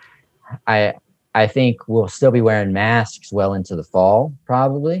 But I think we'll still be wearing masks well into the fall,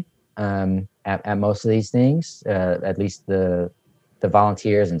 probably, at most of these things. At least the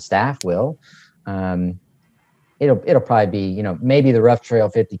volunteers and staff will. It'll probably be, maybe the Rough Trail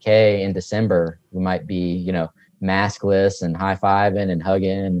 50K in December, we might be, maskless and high-fiving and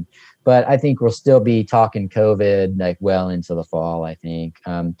hugging. But I think we'll still be talking COVID like well into the fall, I think.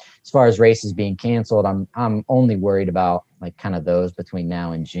 As far as races being canceled, I'm only worried about like kind of those between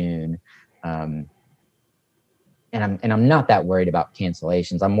now and June. And I'm not that worried about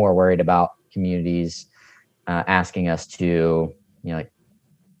cancellations. I'm more worried about communities asking us to, like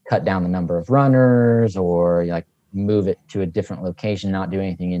cut down the number of runners, or like move it to a different location, not do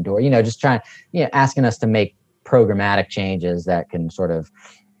anything indoor, just trying, asking us to make programmatic changes that can sort of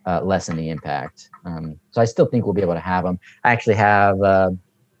lessen the impact. So I still think we'll be able to have them. I actually have,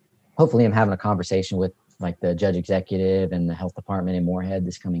 hopefully I'm having a conversation with like the judge executive and the health department in Moorhead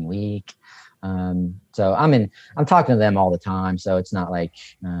this coming week. So I'm talking to them all the time. So it's not like,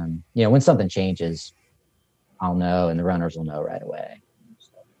 when something changes, I'll know, and the runners will know right away.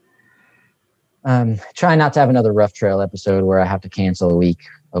 Try not to have another Rough Trail episode where I have to cancel a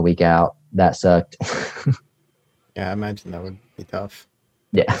week out. That sucked. Yeah, I imagine that would be tough.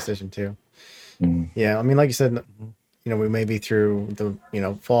 Yeah. Decision too. Mm-hmm. Yeah, I mean, like you said, we may be through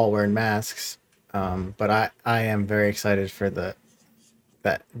the fall wearing masks, but I am very excited for that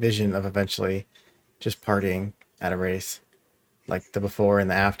vision of eventually just partying at a race, like the before and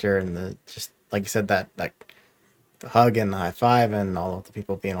the after, and the just like you said, that like the hug and the high five and all of the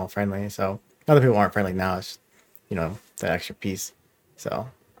people being all friendly. So other people aren't friendly now. It's that extra piece. So.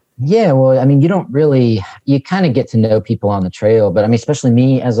 Yeah, well, I mean, you kind of get to know people on the trail, but I mean, especially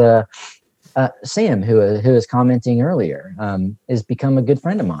me as a Sam, who was commenting earlier, has become a good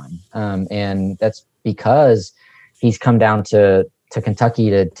friend of mine, and that's because he's come down to Kentucky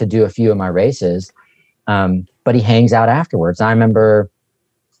to do a few of my races, but he hangs out afterwards. I remember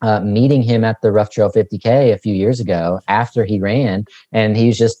meeting him at the Rough Trail 50K a few years ago after he ran, and he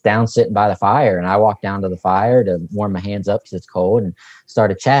was just down sitting by the fire, and I walked down to the fire to warm my hands up because it's cold and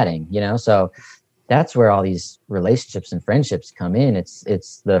started chatting, so that's where all these relationships and friendships come in.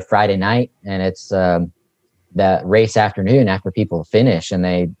 It's the Friday night, and it's that race afternoon after people finish and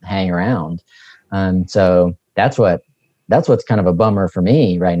they hang around. So that's what's kind of a bummer for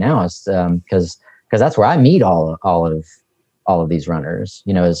me right now, is because that's where I meet all of these runners,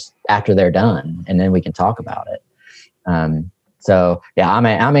 is after they're done, and then we can talk about it. So yeah,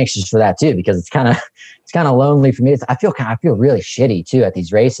 I'm anxious for that too, because it's kind of lonely for me. I feel really shitty too at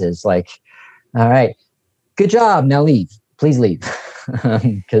these races. Like, all right, good job. Now leave, please leave.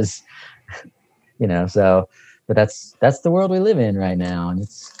 Cause so, but that's the world we live in right now. And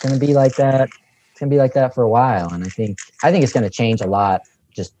it's going to be like that. It's going to be like that for a while. And I think it's going to change a lot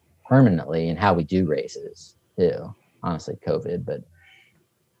just permanently in how we do races too. Honestly, COVID, but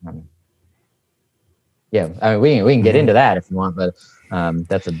yeah, I mean, we can get into that if you want, but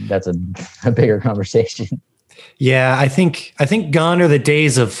that's a bigger conversation. Yeah, I think gone are the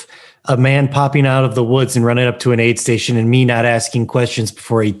days of a man popping out of the woods and running up to an aid station and me not asking questions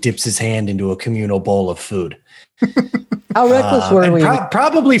before he dips his hand into a communal bowl of food. How reckless were we?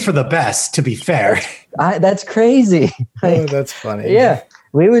 Probably for the best, to be fair. That's crazy. Oh, that's funny. Yeah.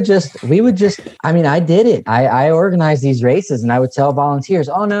 I mean, I did it. I organized these races, and I would tell volunteers,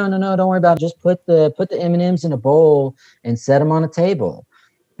 oh, no, don't worry about it. Just put the M&Ms in a bowl and set them on a table.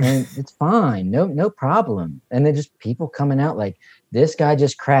 And it's fine. No problem. And then just people coming out like, this guy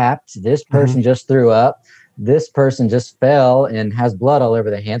just crapped. This person just threw up. This person just fell and has blood all over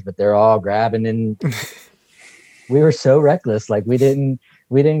their hands, but they're all grabbing. And we were so reckless. Like we didn't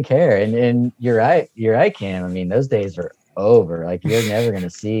care. And you're right, Cam. I mean, those days are over. Like you're never going to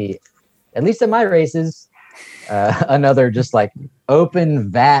see, at least at my races, another just like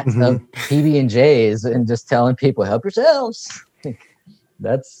open vat of PB&Js and just telling people, help yourselves.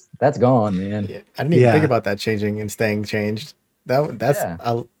 That's gone, man. Yeah. I didn't even think about that changing and staying changed.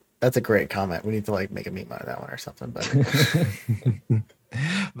 That's a great comment. We need to like make a meme out of that one or something. But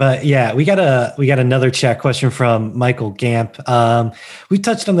but yeah, we got another chat question from Michael Gamp. We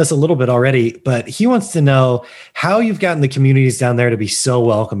touched on this a little bit already, but he wants to know how you've gotten the communities down there to be so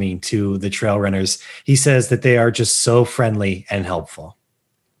welcoming to the trail runners. He says that they are just so friendly and helpful.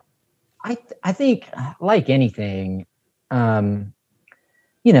 I think like anything,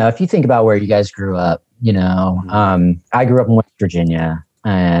 if you think about where you guys grew up, I grew up in West Virginia,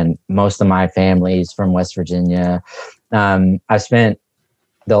 and most of my family's from West Virginia. I spent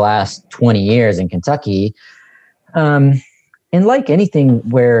the last 20 years in Kentucky. And like anything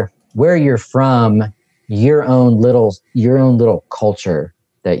where you're from, your own little culture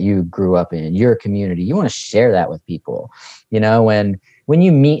that you grew up in, your community, you want to share that with people. When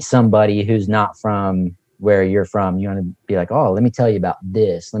you meet somebody who's not from where you're from, you want to be like, oh, let me tell you about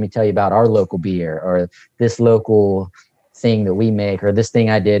this. Let me tell you about our local beer or this local thing that we make or this thing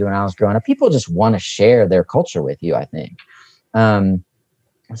I did when I was growing up. People just want to share their culture with you, I think.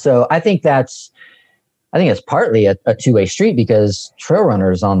 So I think it's partly a two-way street because trail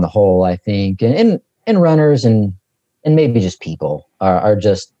runners on the whole, I think, and runners and maybe just people are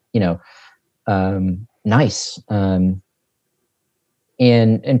just, nice.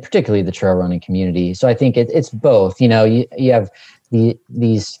 And particularly the trail running community. So I think it's both. You have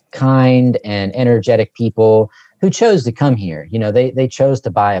these kind and energetic people who chose to come here. They chose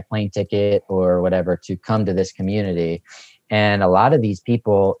to buy a plane ticket or whatever to come to this community. And a lot of these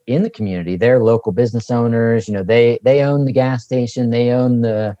people in the community, they're local business owners. They own the gas station, they own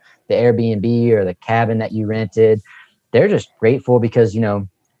the Airbnb or the cabin that you rented. They're just grateful because,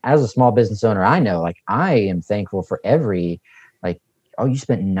 as a small business owner, I know, like, I am thankful for every, oh, you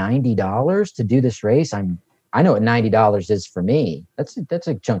spent $90 to do this race. I know what $90 is for me. That's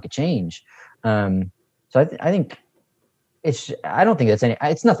a chunk of change. So I think I don't think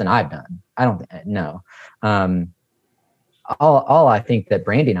it's nothing I've done. I don't no. All I think that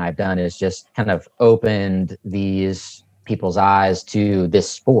Brandy and I have done is just kind of opened these people's eyes to this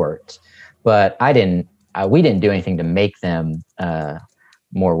sport, but we didn't do anything to make them,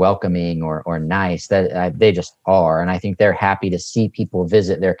 more welcoming or nice. That they just are. And I think they're happy to see people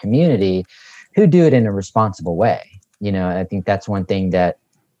visit their community who do it in a responsible way. I think that's one thing that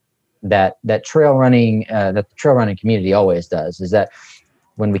trail running, that the trail running community always does, is that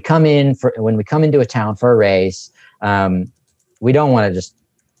when we come into a town for a race, we don't want to just,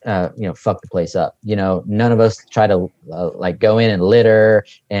 fuck the place up. None of us try to go in and litter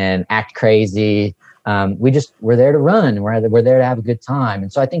and act crazy. We're there to run. We're there to have a good time.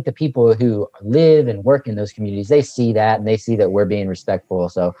 And so I think the people who live and work in those communities, they see that and they see that we're being respectful.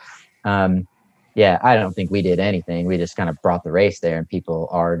 So, I don't think we did anything. We just kind of brought the race there and people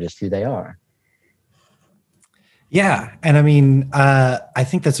are just who they are. Yeah. And I mean, I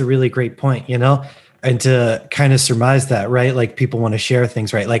think that's a really great point, and to kind of surmise that, right? Like people want to share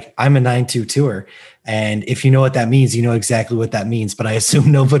things, right? Like I'm a 9-2 tour. And if you know what that means, you know exactly what that means, but I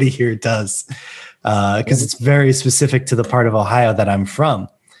assume nobody here does. Because it's very specific to the part of Ohio that I'm from.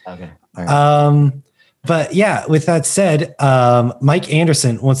 Okay. All right. But yeah, with that said, Mike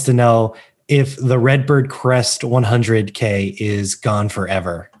Anderson wants to know if the Redbird Crest 100K is gone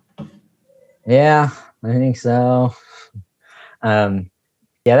forever. Yeah, I think so.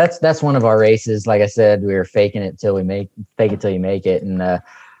 That's one of our races. Like I said, we were faking it till you make it. And a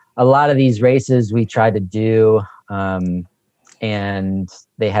lot of these races we tried to do, and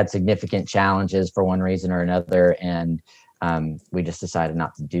they had significant challenges for one reason or another, and we just decided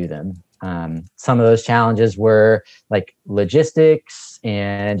not to do them. Some of those challenges were like logistics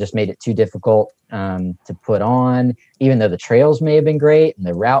and just made it too difficult to put on, even though the trails may have been great and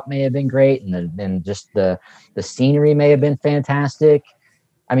the route may have been great and just the scenery may have been fantastic.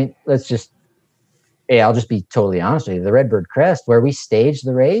 I mean, I'll just be totally honest with you. The Redbird Crest, where we staged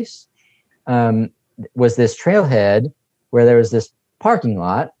the race, was this trailhead where there was this parking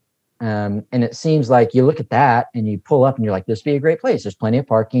lot And it seems like you look at that and you pull up and you're like, this would be a great place. There's plenty of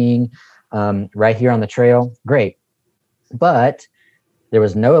parking right here on the trail. Great. But there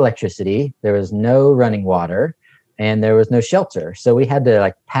was no electricity. There was no running water and there was no shelter. So we had to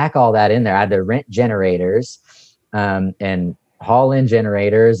like pack all that in there. I had to rent generators and haul in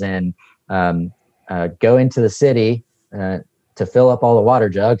generators and go into the city to fill up all the water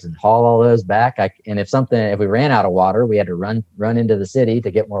jugs and haul all those back. And if we ran out of water, we had to run into the city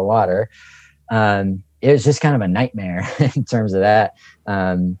to get more water. It was just kind of a nightmare in terms of that.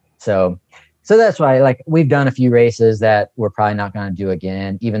 So that's why, like, we've done a few races that we're probably not going to do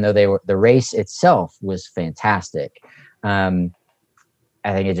again, even though the race itself was fantastic. I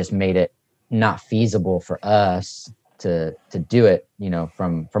think it just made it not feasible for us to do it,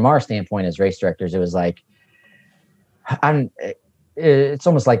 from our standpoint as race directors. It was like, it's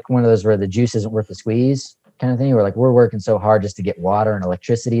almost like one of those where the juice isn't worth the squeeze kind of thing. We're like, we're working so hard just to get water and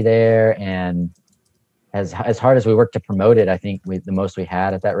electricity there. And as hard as we worked to promote it, I think the most we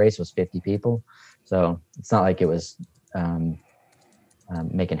had at that race was 50 people. So it's not like it was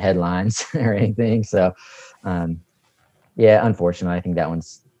making headlines or anything. So unfortunately, I think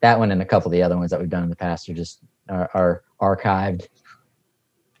that one and a couple of the other ones that we've done in the past are archived.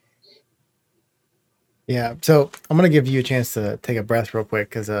 Yeah, so I'm going to give you a chance to take a breath real quick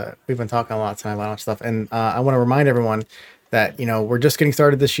because we've been talking a lot tonight about stuff. And I want to remind everyone that, we're just getting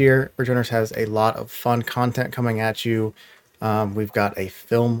started this year. Ridge Runners has a lot of fun content coming at you. We've got a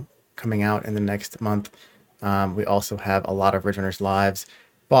film coming out in the next month. We also have a lot of Ridge Runners lives,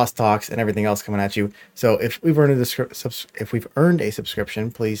 boss talks, and everything else coming at you. So if we've earned a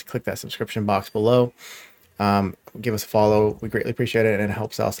subscription, please click that subscription box below. Give us a follow. We greatly appreciate it, and it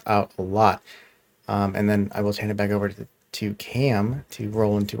helps us out a lot. And then I will hand it back over to Cam to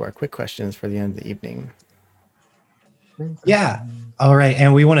roll into our quick questions for the end of the evening. Yeah. All right.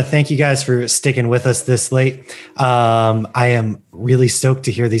 And we want to thank you guys for sticking with us this late. I am really stoked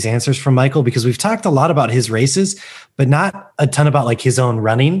to hear these answers from Michael because we've talked a lot about his races, but not a ton about like his own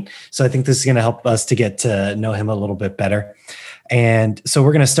running. So I think this is going to help us to get to know him a little bit better. And so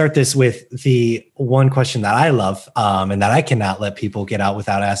we're going to start this with the one question that I love and that I cannot let people get out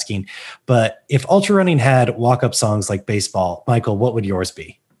without asking. But if ultra running had walk-up songs like baseball, Michael, what would yours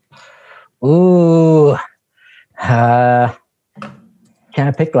be? Ooh, can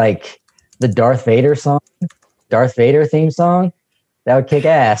I pick like the Darth Vader theme song? That would kick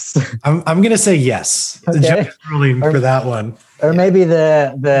ass. I'm going to say yes. Okay. Just ruling for that one. Or maybe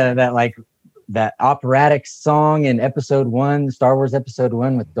that operatic song in episode 1, Star Wars episode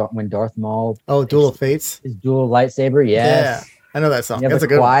 1 when Darth Maul. Oh, Duel of Fates. His dual lightsaber. Yes. Yeah, I know that song. That's a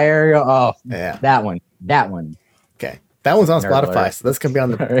good choir. One. Oh, yeah. That one. Okay. That one's on Spotify, so that's going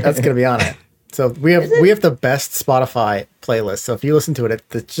to be on it. So we have the best Spotify playlist. So if you listen to it,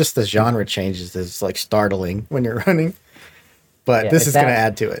 it's just the genre changes is like startling when you're running. But this is going to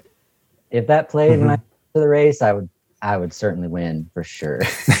add to it. If that played when I to the race, I would certainly win for sure.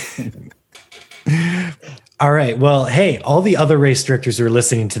 All right. Well, hey, all the other race directors who are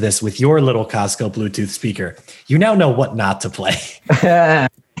listening to this with your little Costco Bluetooth speaker, you now know what not to play.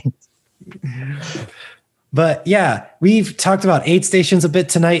 But yeah, we've talked about aid stations a bit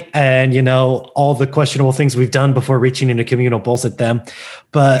tonight and, all the questionable things we've done before reaching into communal bowls at them.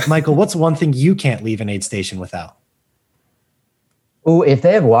 But Michael, what's one thing you can't leave an aid station without? Oh, if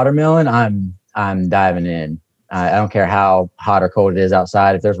they have watermelon, I'm diving in. I don't care how hot or cold it is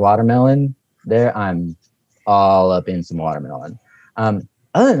outside. If there's watermelon there, I'm all up in some watermelon. Other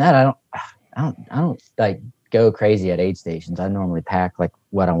than that, I don't like go crazy at aid stations. I normally pack like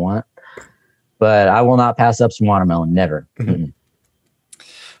what I want, but I will not pass up some watermelon. Never. Mm-hmm.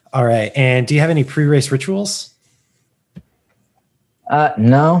 All right. And do you have any pre-race rituals?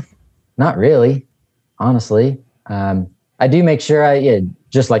 No, not really. Honestly, I do make sure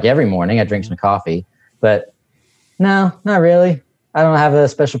just like every morning I drink some coffee, but no, not really. I don't have a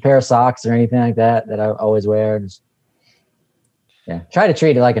special pair of socks or anything like that I always wear. Just, try to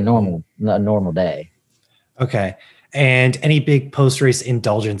treat it like a normal day. Okay. And any big post-race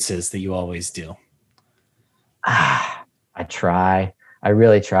indulgences that you always do? I try. I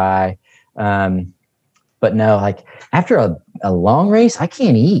really try. But no, like after a long race, I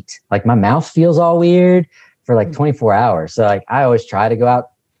can't eat. Like my mouth feels all weird for like 24 hours. So like I always try to go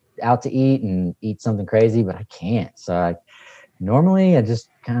out to eat and eat something crazy, but I can't. So normally I just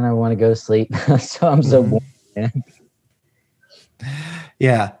kind of want to go to sleep. So I'm so bored.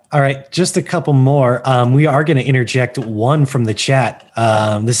 Yeah. All right. Just a couple more. We are going to interject one from the chat.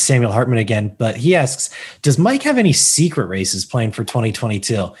 This is Samuel Hartman again, but he asks, does Mike have any secret races planned for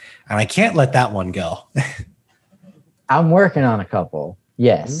 2022? And I can't let that one go. I'm working on a couple.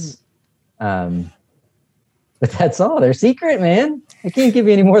 Yes. But that's all. They're secret, man. I can't give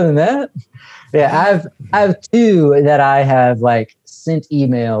you any more than that. Yeah, I have 2 that I have like sent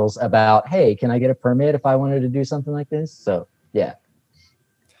emails about, hey, can I get a permit if I wanted to do something like this? So yeah.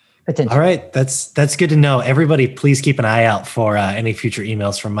 Potential. All right. That's good to know. Everybody, please keep an eye out for any future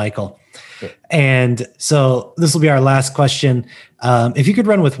emails from Michael. Yeah. And so this will be our last question. If you could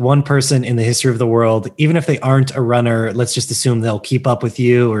run with one person in the history of the world, even if they aren't a runner, let's just assume they'll keep up with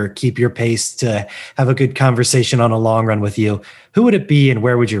you or keep your pace to have a good conversation on a long run with you. Who would it be and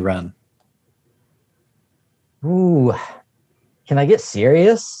where would you run? Ooh, can I get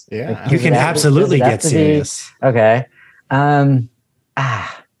serious? Yeah, like, you can absolutely get serious. Okay. I'd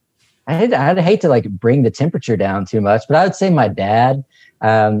hate to like bring the temperature down too much, but I would say my dad.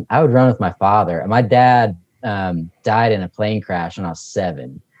 I would run with my father. My dad died in a plane crash when I was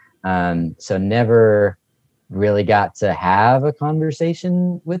 7, so never really got to have a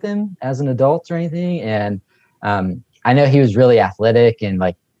conversation with him as an adult or anything. And I know he was really athletic and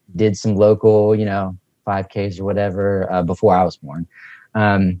like did some local, 5Ks or whatever before I was born.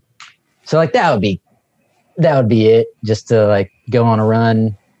 So like that would be it, just to like go on a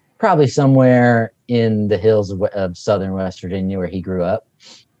run, probably somewhere in the hills of southern West Virginia where he grew up.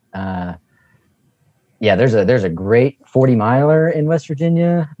 There's a great 40 miler in West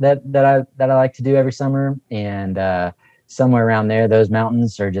Virginia that I like to do every summer, and somewhere around there, those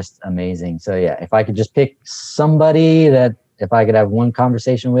mountains are just amazing. So yeah, if I could just pick somebody that if I could have one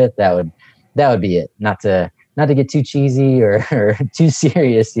conversation with, that would be it. Not to get too cheesy or too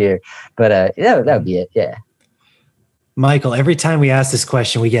serious here, but that would be it. Yeah. Michael, every time we ask this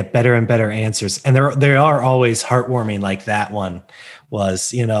question, we get better and better answers, and they are always heartwarming, like that one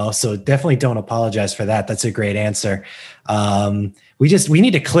was. So definitely don't apologize for that. That's a great answer. We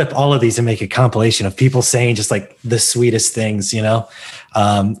need to clip all of these and make a compilation of people saying just like the sweetest things. It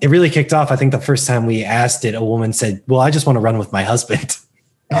really kicked off. I think the first time we asked it, a woman said, "Well, I just want to run with my husband."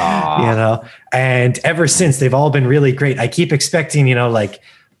 And ever since, they've all been really great. I keep expecting, like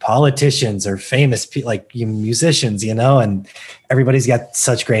politicians or famous like musicians, and everybody's got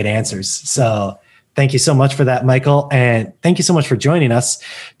such great answers. So thank you so much for that, Michael. And thank you so much for joining us.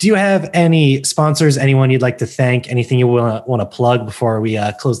 Do you have any sponsors, anyone you'd like to thank, anything you want to plug before we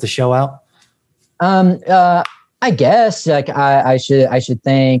close the show out? I guess like I should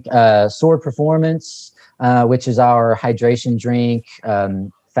thank Sword Performance, which is our hydration drink,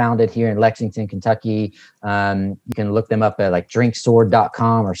 founded here in Lexington, Kentucky. You can look them up at like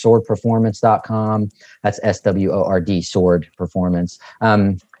drinksword.com or swordperformance.com. That's SWORD, Sword Performance.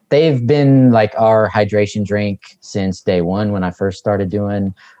 They've been like our hydration drink since day one when I first started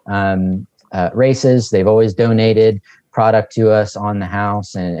doing races. They've always donated product to us on the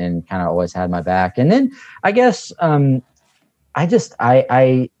house and kind of always had my back. And then I guess I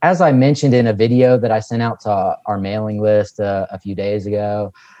as I mentioned in a video that I sent out to our mailing list a few days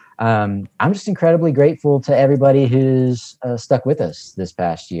ago, I'm just incredibly grateful to everybody who's stuck with us this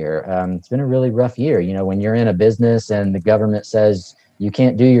past year. It's been a really rough year. When you're in a business and the government says you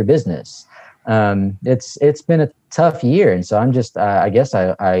can't do your business, it's been a tough year. And so I'm just, I guess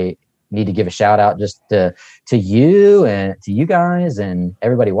I need to give a shout out just to you and to you guys and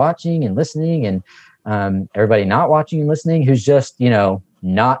everybody watching and listening, and everybody not watching and listening who's just,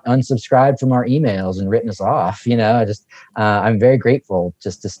 not unsubscribed from our emails and written us off. I'm very grateful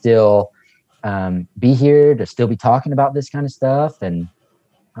just to still be here, to still be talking about this kind of stuff. And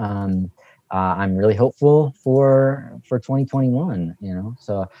I'm really hopeful for 2021,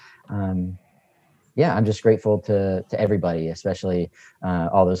 so I'm just grateful to everybody, especially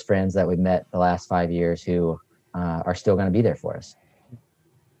all those friends that we've met the last 5 years who are still going to be there for us.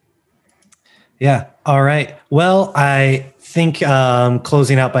 Yeah. All right. Well, I think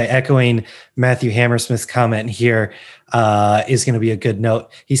closing out by echoing Matthew Hammersmith's comment here is going to be a good note.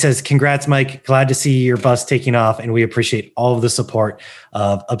 He says, "Congrats, Mike. Glad to see your bus taking off, and we appreciate all of the support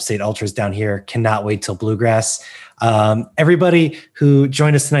of Upstate Ultras down here. Cannot wait till Bluegrass." Everybody who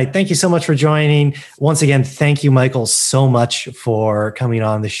joined us tonight, thank you so much for joining. Once again, thank you, Michael, so much for coming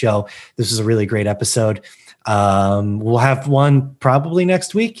on the show. This was a really great episode. We'll have one probably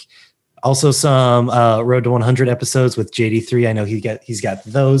next week. Also, some Road to 100 episodes with JD3. I know he's got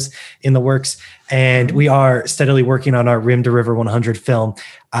those in the works, and we are steadily working on our Rim to River 100 film.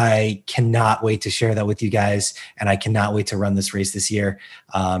 I cannot wait to share that with you guys, and I cannot wait to run this race this year.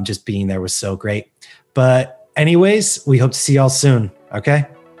 Just being there was so great. But anyways, we hope to see y'all soon. Okay?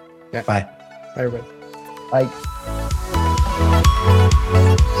 Yeah. Bye. Bye, everybody. Bye.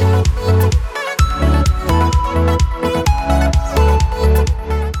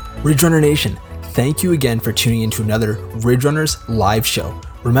 Ridge Runner Nation, thank you again for tuning into another Ridge Runners live show.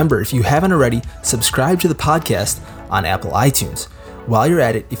 Remember, if you haven't already, subscribe to the podcast on Apple iTunes. While you're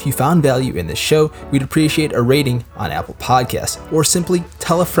at it, if you found value in this show, we'd appreciate a rating on Apple Podcasts, or simply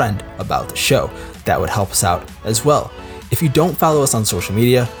tell a friend about the show. That would help us out as well. If you don't follow us on social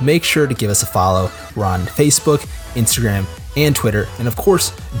media, make sure to give us a follow. We're on Facebook, Instagram, and Twitter. And of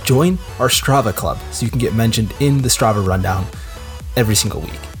course, join our Strava Club so you can get mentioned in the Strava Rundown every single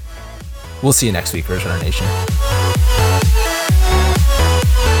week. We'll see you next week, Ridge Runner Nation.